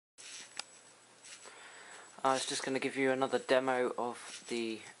I was just going to give you another demo of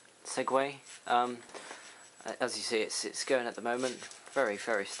the Segway. As you see, it's going at the moment, very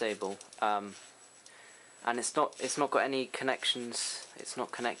stable, and it's not got any connections. It's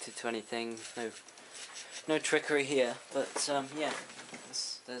not connected to anything. No trickery here. But yeah,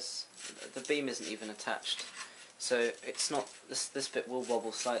 there's the beam isn't even attached, so it's not. This bit will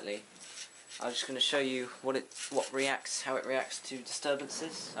wobble slightly. I'm just going to show you how it reacts to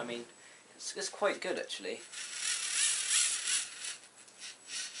disturbances. I mean, it's quite good actually,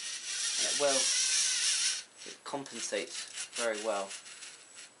 and it compensates very well.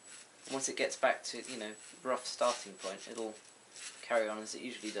 Once it gets back to rough starting point, it'll carry on as it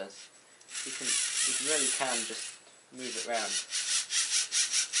usually does. You really can just move it around.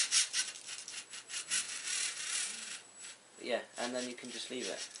 But yeah, and then you can just leave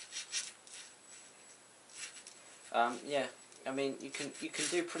it. Yeah, I mean you can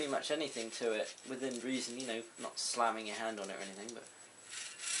do pretty much anything to it within reason. Not slamming your hand on it or anything, but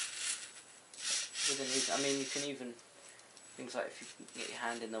within reason. I mean, you can even things like if you can get your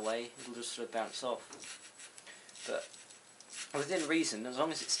hand in the way, it'll just sort of bounce off. But within reason, as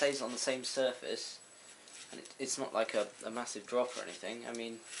long as it stays on the same surface, and it's not like a massive drop or anything. I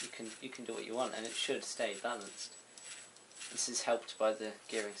mean, you can do what you want, and it should stay balanced. This is helped by the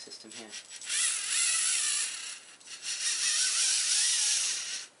gearing system here.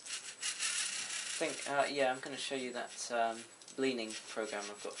 Yeah, I'm going to show you that leaning program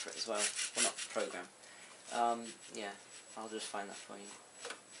I've got for it as well. Well, not program. Yeah, I'll just find that for you.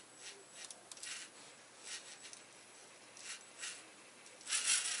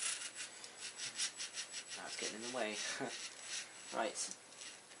 Now it's getting in the way. Right,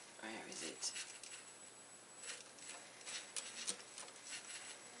 where is it?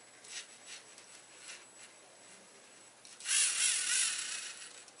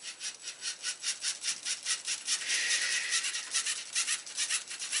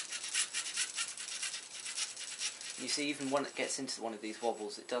 You see, even when it gets into one of these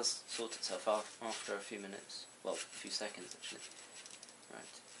wobbles, it does sort itself out after a few minutes. Well, a few seconds actually.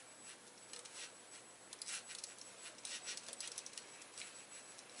 Right.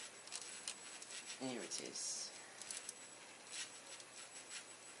 Here it is.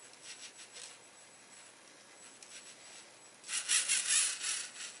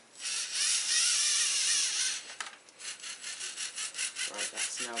 Right,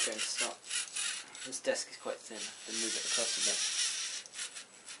 that's now going to start. This desk is quite thin, I have to move it across a bit.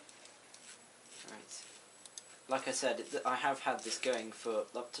 Right. Like I said, I have had this going for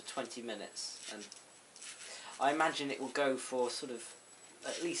up to 20 minutes, and I imagine it will go for sort of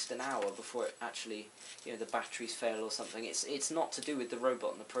at least an hour before it actually, the batteries fail or something. It's not to do with the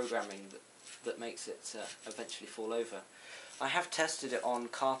robot and the programming that makes it eventually fall over. I have tested it on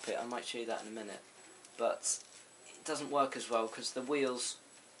carpet, I might show you that in a minute, but it doesn't work as well because the wheels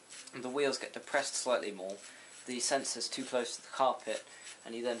get depressed slightly more. The sensor's too close to the carpet,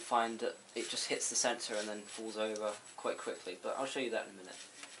 and you then find that it just hits the sensor and then falls over quite quickly. But I'll show you that in a minute.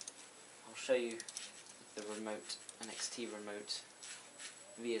 I'll show you the remote, NXT remote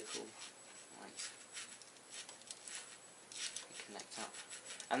vehicle. Right. Connect up.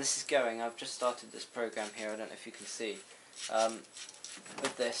 And this is going, I've just started this program here, I don't know if you can see.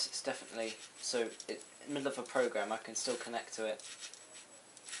 With this, it's definitely, so in the middle of a program I can still connect to it.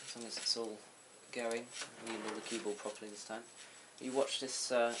 As long as it's all going. I'm using the keyboard properly this time. You watch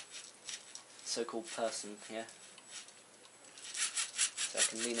this so-called person here. So I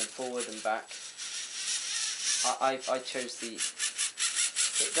can lean him forward and back. I chose the.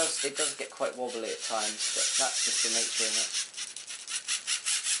 It does get quite wobbly at times, but that's just the nature of it.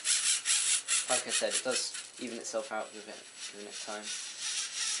 Like I said, it does even itself out with it given it time.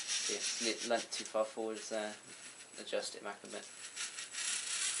 See, it's leant too far forwards there. Adjust it back a bit.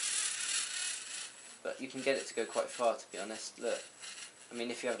 But you can get it to go quite far, to be honest. Look, I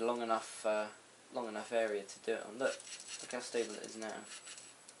mean, if you have a long enough area to do it on. Look how stable it is now.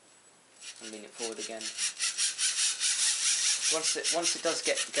 And lean it forward again. Once it does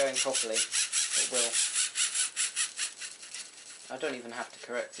get going properly, it will. I don't even have to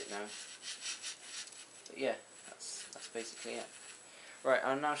correct it now. But yeah, that's basically it. Right,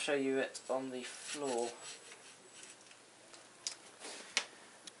 I'll now show you it on the floor.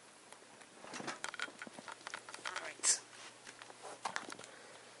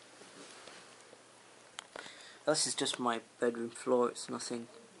 This is just my bedroom floor, it's nothing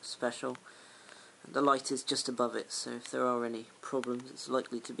special. And the light is just above it, so if there are any problems, it's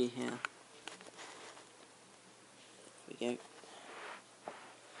likely to be here. There we go.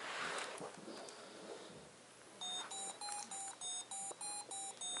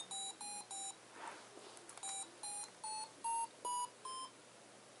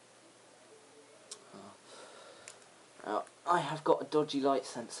 I have got a dodgy light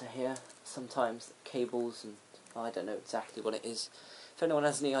sensor here. Sometimes cables and I don't know exactly what it is. If anyone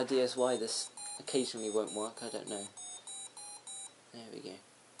has any ideas why this occasionally won't work, I don't know. There we go.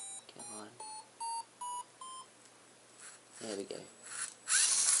 Come on. There we go.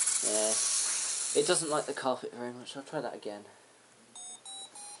 Yeah. It doesn't like the carpet very much. I'll try that again.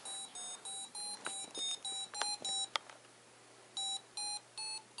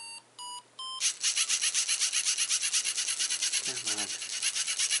 Come on.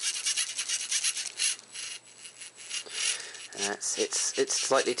 It's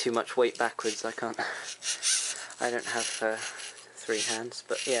slightly too much weight backwards. I can't. I don't have 3 hands,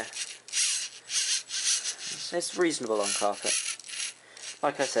 but yeah, it's reasonable on carpet.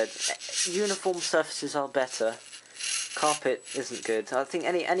 Like I said, uniform surfaces are better. Carpet isn't good. I think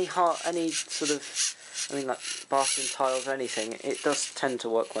any sort of, I mean, like bathroom tiles or anything, it does tend to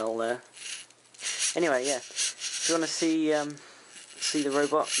work well there. Anyway, yeah, if you want to see the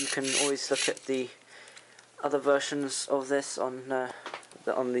robot, you can always look at the other versions of this on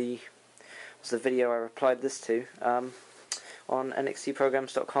the video I replied this to on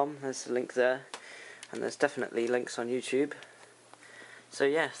nxtprograms.com. There's a link there, and there's definitely links on YouTube. So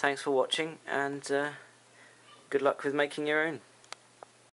yeah, thanks for watching, and good luck with making your own.